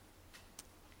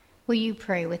Will you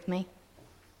pray with me?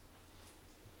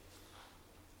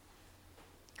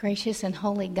 Gracious and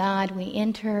holy God, we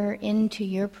enter into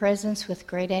your presence with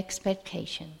great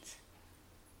expectations.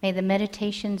 May the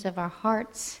meditations of our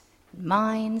hearts,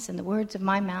 minds, and the words of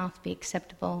my mouth be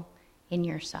acceptable in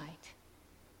your sight.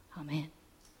 Amen.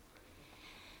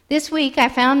 This week I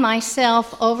found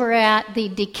myself over at the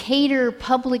Decatur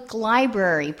Public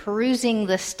Library perusing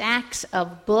the stacks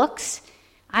of books.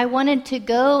 I wanted to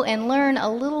go and learn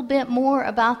a little bit more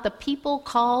about the people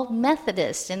called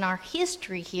Methodists and our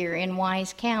history here in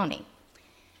Wise County.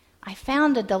 I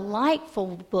found a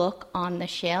delightful book on the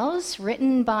shelves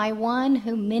written by one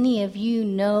who many of you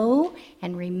know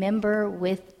and remember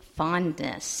with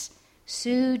fondness,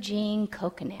 Sue Jean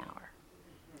Kochenauer.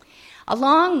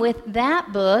 Along with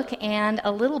that book and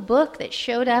a little book that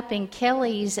showed up in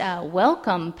Kelly's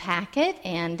welcome packet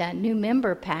and new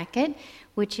member packet,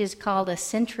 which is called A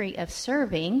Century of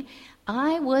Serving,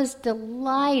 I was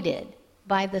delighted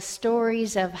by the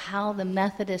stories of how the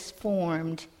Methodists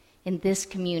formed in this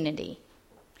community.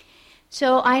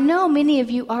 So I know many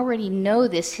of you already know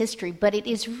this history, but it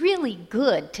is really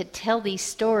good to tell these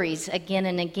stories again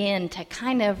and again, to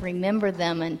kind of remember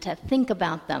them and to think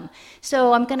about them.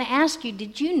 So I'm going to ask you,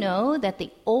 did you know that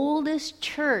the oldest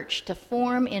church to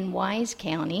form in Wise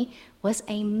County was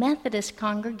a Methodist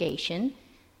congregation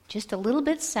just a little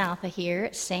bit south of here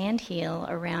at Sand Hill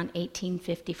around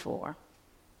 1854?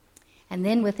 And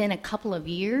then within a couple of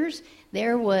years,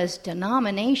 there was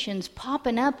denominations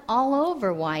popping up all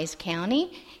over Wise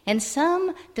County, and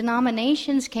some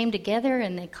denominations came together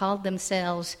and they called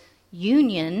themselves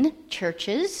Union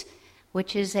churches,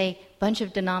 which is a bunch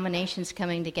of denominations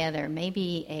coming together,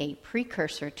 maybe a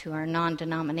precursor to our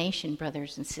non-denomination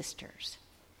brothers and sisters.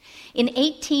 In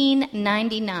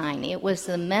 1899, it was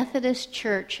the Methodist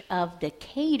Church of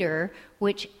Decatur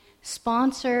which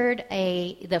sponsored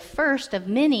the first of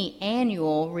many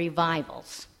annual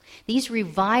revivals. These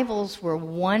revivals were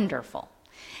wonderful.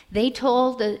 They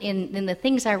told, in the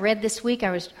things I read this week,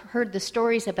 I heard the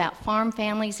stories about farm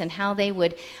families and how they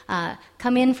would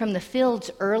come in from the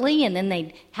fields early, and then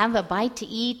they'd have a bite to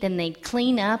eat, then they'd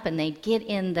clean up, and they'd get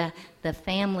in the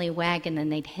family wagon,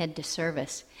 and they'd head to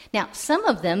service. Now, some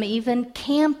of them even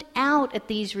camped out at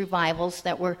these revivals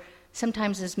that were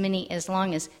sometimes as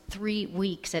long as 3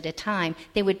 weeks at a time.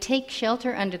 They would take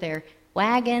shelter under their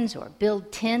wagons or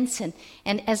build tents.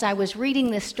 And as I was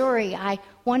reading this story, I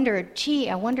wondered,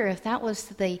 I wonder if that was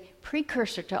the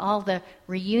precursor to all the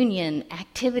reunion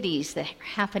activities that are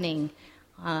happening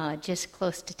just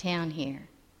close to town here.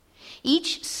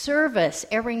 Each service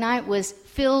every night was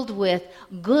filled with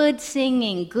good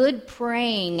singing, good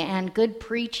praying, and good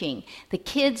preaching. The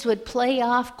kids would play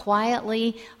off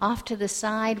quietly off to the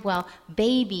side while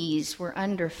babies were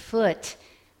underfoot,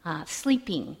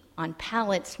 sleeping on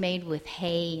pallets made with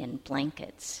hay and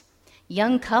blankets.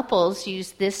 Young couples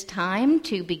used this time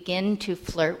to begin to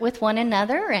flirt with one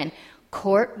another and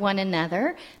court one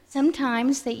another.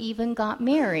 Sometimes they even got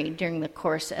married during the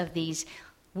course of these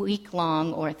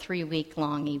week-long or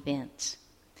 3-week-long events.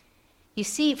 You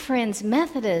see, friends,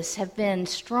 Methodists have been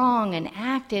strong and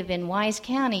active in Wise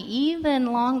County even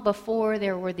long before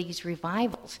there were these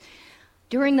revivals.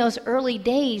 During those early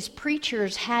days,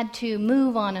 preachers had to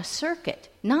move on a circuit,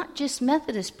 not just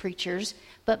Methodist preachers,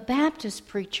 but Baptist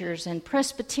preachers and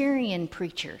Presbyterian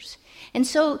preachers. And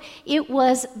so it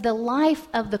was the life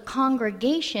of the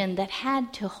congregation that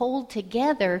had to hold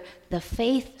together the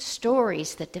faith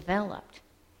stories that developed.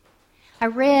 I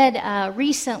read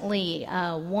recently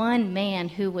one man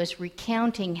who was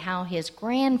recounting how his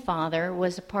grandfather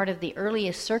was a part of the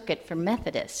earliest circuit for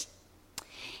Methodists.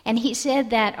 And he said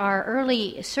that our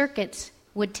early circuits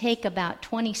would take about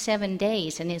 27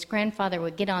 days, and his grandfather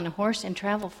would get on a horse and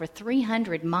travel for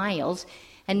 300 miles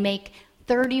and make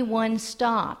 31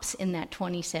 stops in that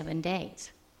 27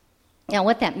 days. Now,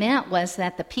 what that meant was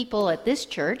that the people at this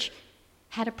church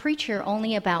had a preacher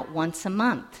only about once a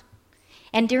month.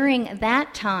 And during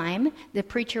that time, the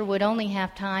preacher would only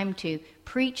have time to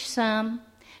preach some,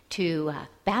 to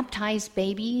baptize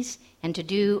babies, and to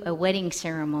do a wedding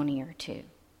ceremony or two.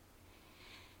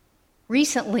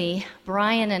 Recently,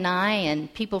 Brian and I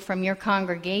and people from your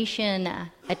congregation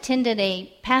attended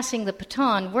a Passing the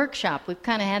Baton workshop. We've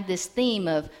kind of had this theme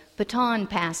of baton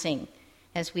passing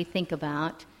as we think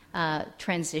about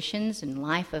transitions in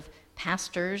life of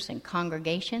pastors and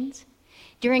congregations.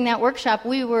 During that workshop,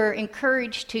 we were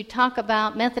encouraged to talk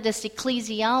about Methodist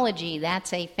ecclesiology.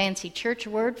 That's a fancy church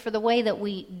word for the way that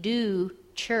we do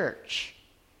church.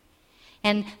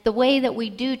 And the way that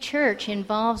we do church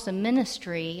involves the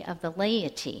ministry of the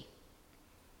laity.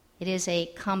 It is a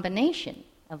combination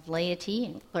of laity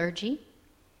and clergy.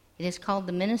 It is called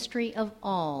the ministry of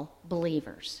all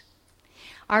believers.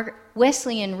 Our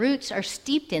Wesleyan roots are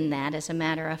steeped in that, as a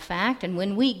matter of fact, and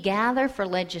when we gather for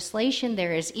legislation,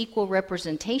 there is equal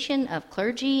representation of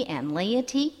clergy and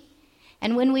laity.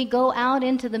 And when we go out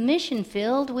into the mission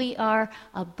field, we are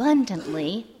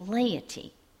abundantly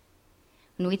laity.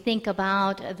 When we think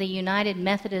about the United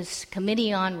Methodist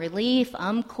Committee on Relief,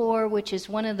 UMCOR, which is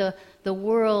one of the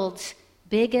world's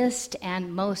biggest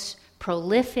and most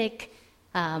prolific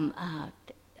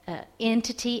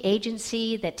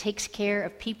agency that takes care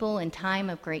of people in time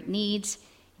of great needs,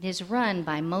 it is run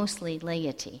by mostly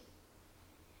laity.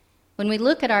 When we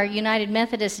look at our United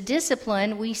Methodist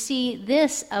discipline, we see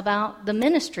this about the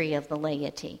ministry of the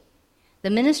laity. The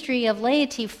ministry of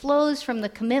laity flows from the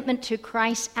commitment to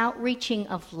Christ's outreaching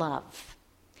of love.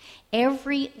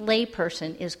 Every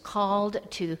layperson is called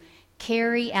to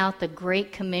carry out the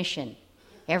Great Commission.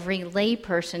 Every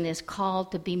layperson is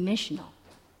called to be missional.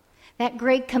 That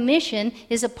Great Commission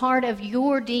is a part of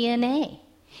your DNA.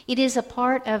 It is a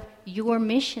part of your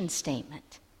mission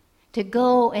statement, to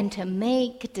go and to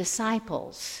make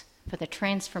disciples for the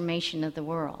transformation of the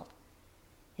world.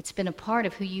 It's been a part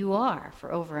of who you are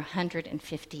for over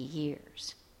 150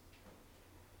 years.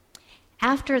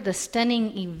 After the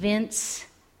stunning events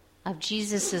of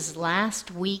Jesus'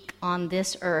 last week on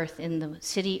this earth in the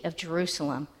city of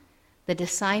Jerusalem, the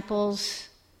disciples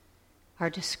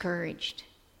are discouraged.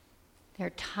 They're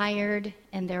tired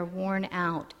and they're worn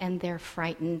out and they're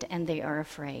frightened and they are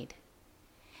afraid.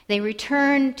 They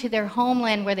return to their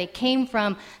homeland where they came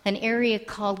from, an area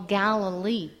called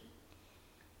Galilee,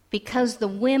 because the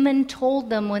women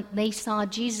told them when they saw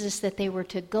Jesus that they were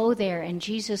to go there and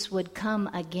Jesus would come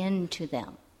again to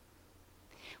them.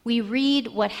 We read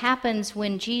what happens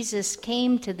when Jesus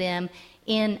came to them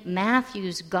in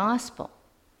Matthew's Gospel,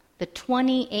 the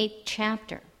 28th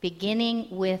chapter, beginning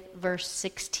with verse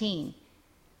 16.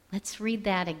 Let's read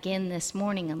that again this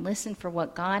morning and listen for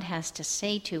what God has to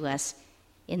say to us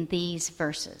in these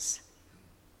verses.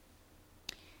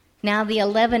 Now the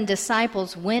 11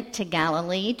 disciples went to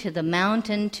Galilee, to the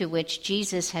mountain to which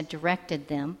Jesus had directed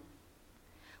them.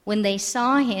 When they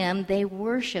saw him, they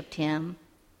worshipped him,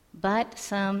 but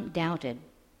some doubted.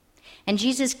 And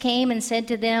Jesus came and said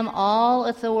to them, "All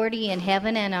authority in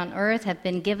heaven and on earth have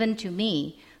been given to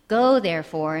me. Go,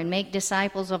 therefore, and make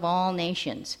disciples of all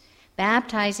nations,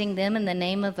 baptizing them in the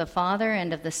name of the Father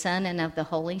and of the Son and of the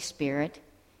Holy Spirit,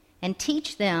 and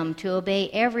teach them to obey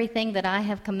everything that I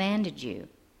have commanded you.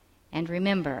 And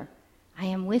remember, I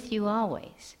am with you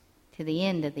always, to the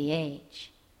end of the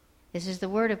age." This is the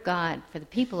word of God for the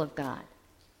people of God.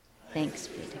 Thanks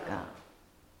be to God.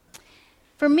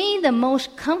 For me, the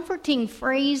most comforting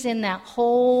phrase in that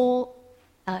whole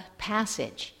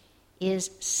passage is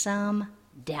 "some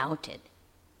doubted."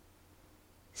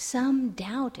 Some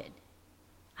doubted.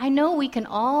 I know we can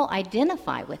all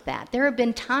identify with that. There have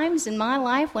been times in my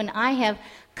life when I have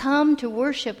come to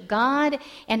worship God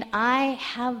and I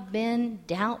have been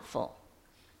doubtful.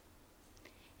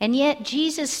 And yet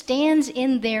Jesus stands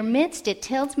in their midst. It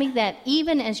tells me that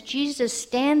even as Jesus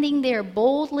standing there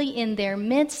boldly in their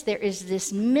midst, there is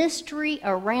this mystery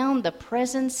around the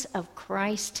presence of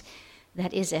Christ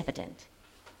that is evident.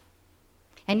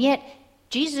 And yet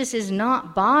Jesus is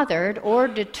not bothered or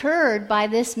deterred by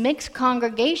this mixed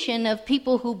congregation of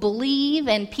people who believe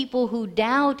and people who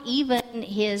doubt, even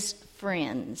his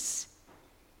friends.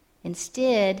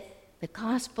 Instead, the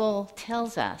gospel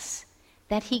tells us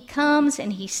that he comes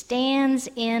and he stands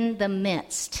in the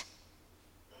midst.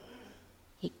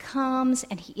 He comes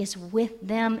and he is with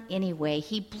them anyway.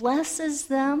 He blesses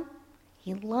them,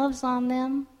 he loves on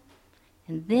them,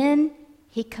 and then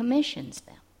he commissions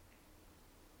them.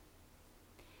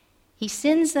 He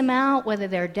sends them out, whether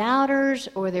they're doubters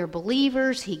or they're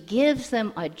believers. He gives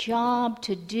them a job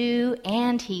to do,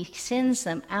 and he sends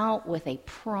them out with a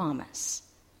promise.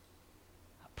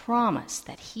 A promise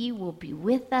that he will be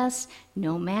with us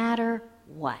no matter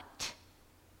what.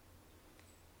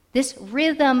 This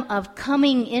rhythm of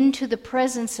coming into the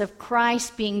presence of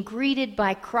Christ, being greeted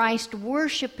by Christ,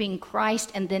 worshiping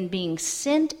Christ, and then being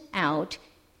sent out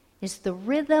is the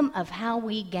rhythm of how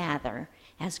we gather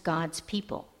as God's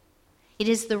people. It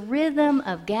is the rhythm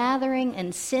of gathering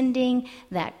and sending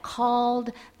that called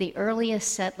the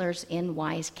earliest settlers in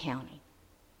Wise County.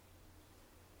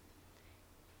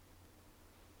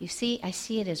 You see, I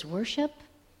see it as worship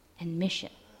and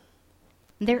mission.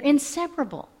 They're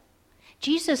inseparable.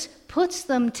 Jesus puts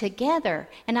them together,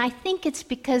 and I think it's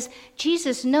because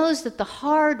Jesus knows that the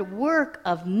hard work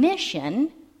of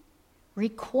mission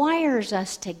requires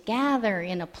us to gather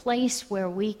in a place where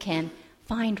we can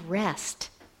find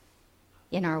rest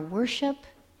in our worship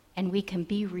and we can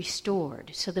be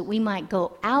restored so that we might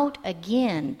go out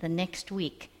again the next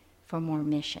week for more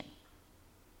mission.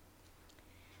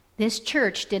 This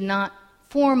church did not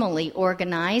formally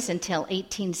organize until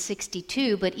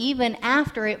 1862, but even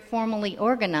after it formally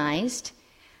organized,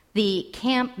 the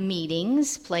camp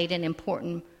meetings played an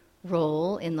important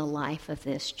role in the life of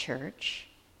this church.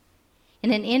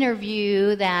 In an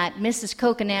interview that Mrs.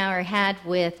 Kokenauer had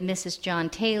with Mrs. John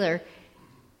Taylor,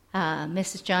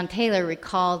 Mrs. John Taylor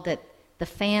recalled that the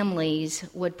families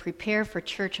would prepare for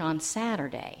church on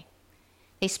Saturday.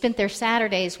 They spent their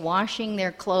Saturdays washing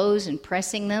their clothes and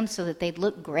pressing them so that they'd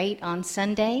look great on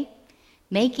Sunday,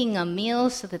 making a meal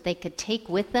so that they could take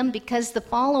with them, because the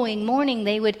following morning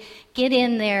they would get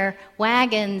in their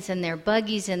wagons and their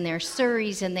buggies and their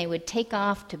surreys, and they would take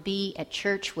off to be at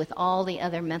church with all the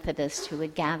other Methodists who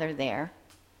would gather there.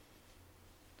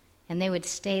 And they would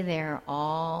stay there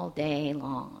all day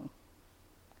long.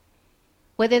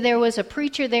 Whether there was a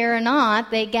preacher there or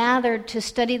not, they gathered to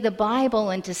study the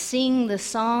Bible and to sing the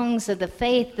songs of the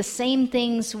faith, the same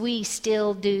things we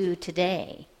still do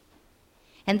today.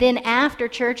 And then after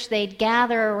church, they'd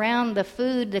gather around the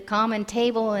food, the common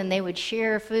table, and they would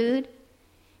share food.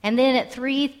 And then at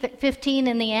 3:15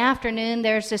 in the afternoon,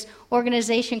 there's this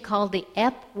organization called the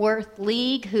Epworth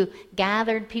League who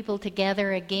gathered people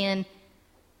together again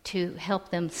to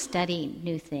help them study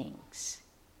new things.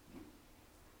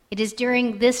 It is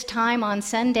during this time on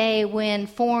Sunday when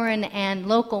foreign and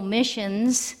local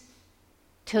missions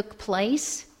took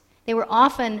place. They were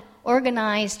often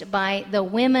organized by the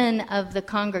women of the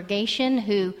congregation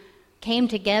who came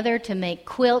together to make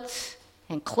quilts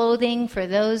and clothing for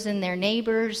those in their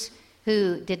neighbors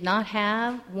who did not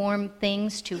have warm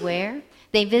things to wear.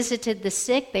 They visited the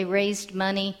sick. They raised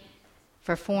money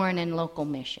for foreign and local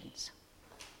missions.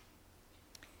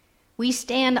 We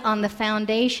stand on the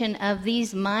foundation of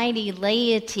these mighty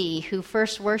laity who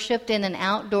first worshiped in an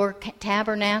outdoor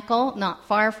tabernacle not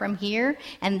far from here,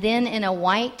 and then in a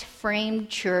white-framed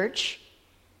church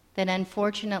that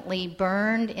unfortunately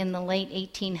burned in the late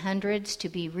 1800s to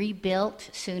be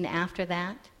rebuilt soon after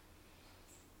that.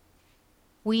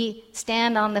 We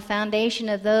stand on the foundation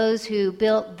of those who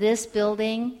built this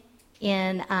building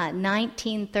in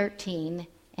 1913,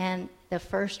 and the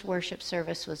first worship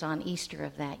service was on Easter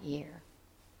of that year.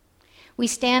 We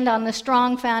stand on the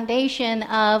strong foundation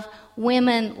of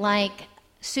women like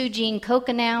Sue Jean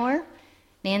Kokenauer,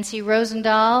 Nancy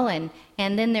Rosendahl,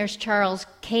 and then there's Charles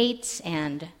Cates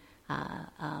and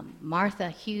Martha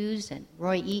Hughes and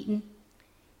Roy Eaton.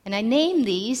 And I name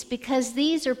these because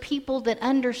these are people that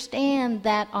understand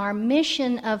that our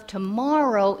mission of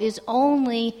tomorrow is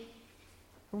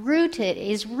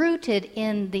rooted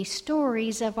in the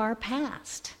stories of our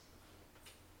past.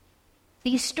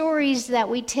 These stories that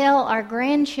we tell our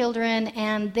grandchildren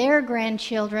and their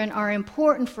grandchildren are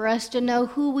important for us to know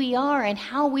who we are and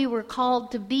how we were called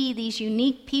to be these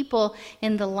unique people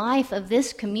in the life of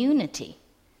this community.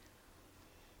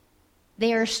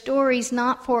 They are stories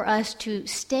not for us to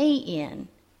stay in,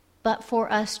 but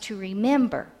for us to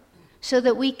remember, so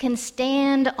that we can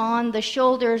stand on the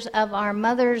shoulders of our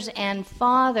mothers and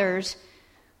fathers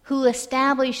who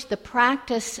established the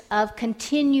practice of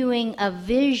continuing a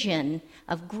vision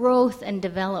of growth and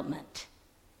development,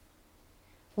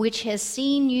 which has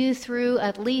seen you through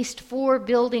at least 4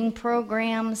 building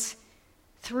programs,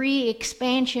 3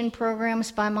 expansion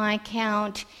programs by my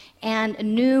count, and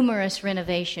numerous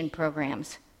renovation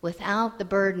programs without the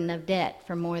burden of debt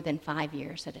for more than 5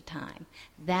 years at a time.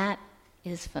 That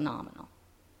is phenomenal.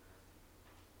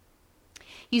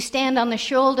 You stand on the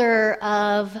shoulder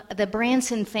of the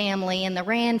Branson family and the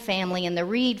Rand family and the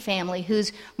Reed family,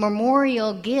 whose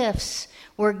memorial gifts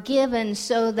were given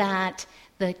so that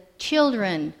the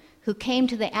children who came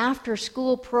to the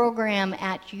after-school program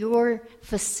at your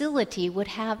facility would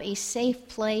have a safe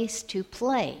place to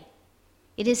play.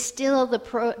 It is still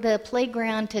the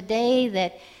playground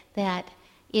today that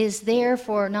is there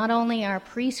for not only our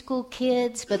preschool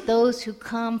kids, but those who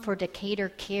come for Decatur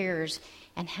Cares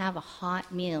and have a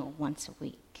hot meal once a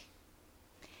week.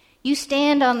 You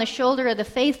stand on the shoulder of the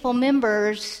faithful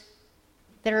members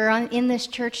that are in this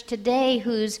church today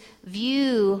whose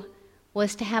view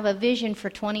was to have a vision for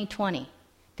 2020,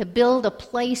 to build a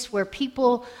place where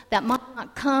people that might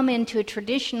not come into a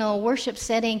traditional worship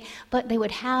setting, but they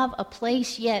would have a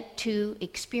place yet to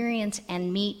experience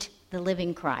and meet the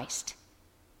living Christ.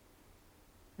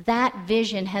 That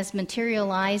vision has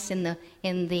materialized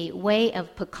in the way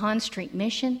of Pecan Street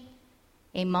Mission,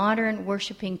 a modern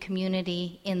worshiping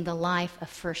community in the life of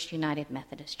First United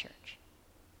Methodist Church.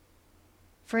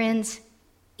 Friends,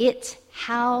 it's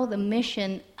how the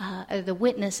mission, the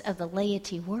witness of the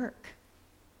laity work.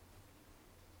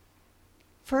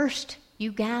 First,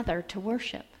 you gather to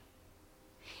worship.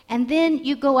 And then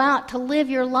you go out to live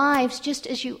your lives just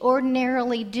as you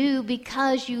ordinarily do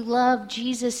because you love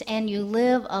Jesus and you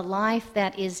live a life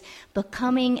that is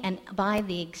becoming and by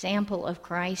the example of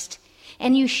Christ.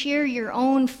 And you share your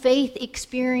own faith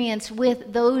experience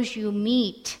with those you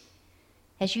meet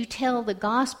as you tell the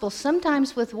gospel,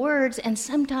 sometimes with words and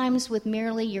sometimes with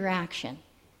merely your action.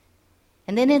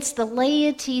 And then it's the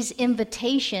laity's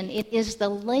invitation. It is the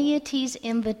laity's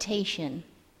invitation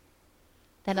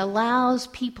that allows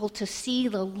people to see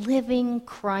the living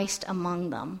Christ among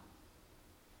them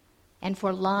and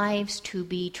for lives to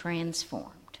be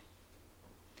transformed.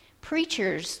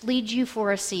 Preachers lead you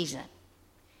for a season,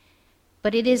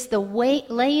 but it is the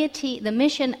laity, the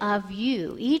mission of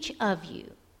you, each of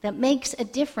you, that makes a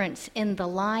difference in the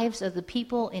lives of the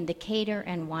people in Decatur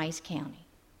and Wise County.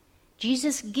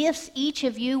 Jesus gifts each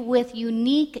of you with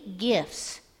unique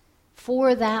gifts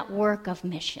for that work of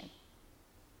mission.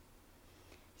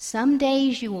 Some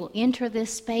days you will enter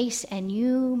this space and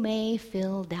you may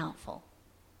feel doubtful.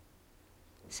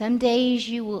 Some days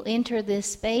you will enter this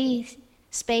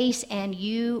space and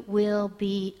you will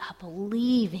be a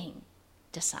believing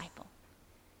disciple.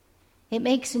 It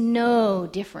makes no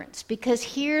difference, because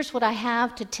here's what I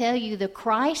have to tell you. The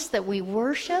Christ that we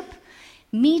worship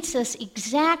meets us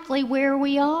exactly where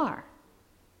we are.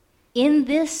 In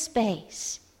this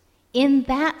space, in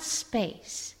that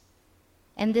space.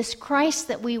 And this Christ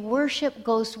that we worship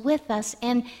goes with us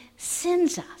and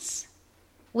sends us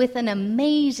with an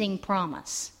amazing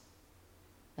promise.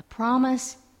 The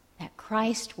promise that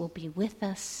Christ will be with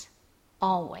us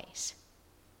always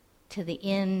to the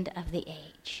end of the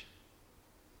age.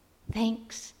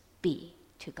 Thanks be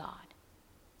to God.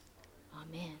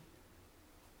 Amen.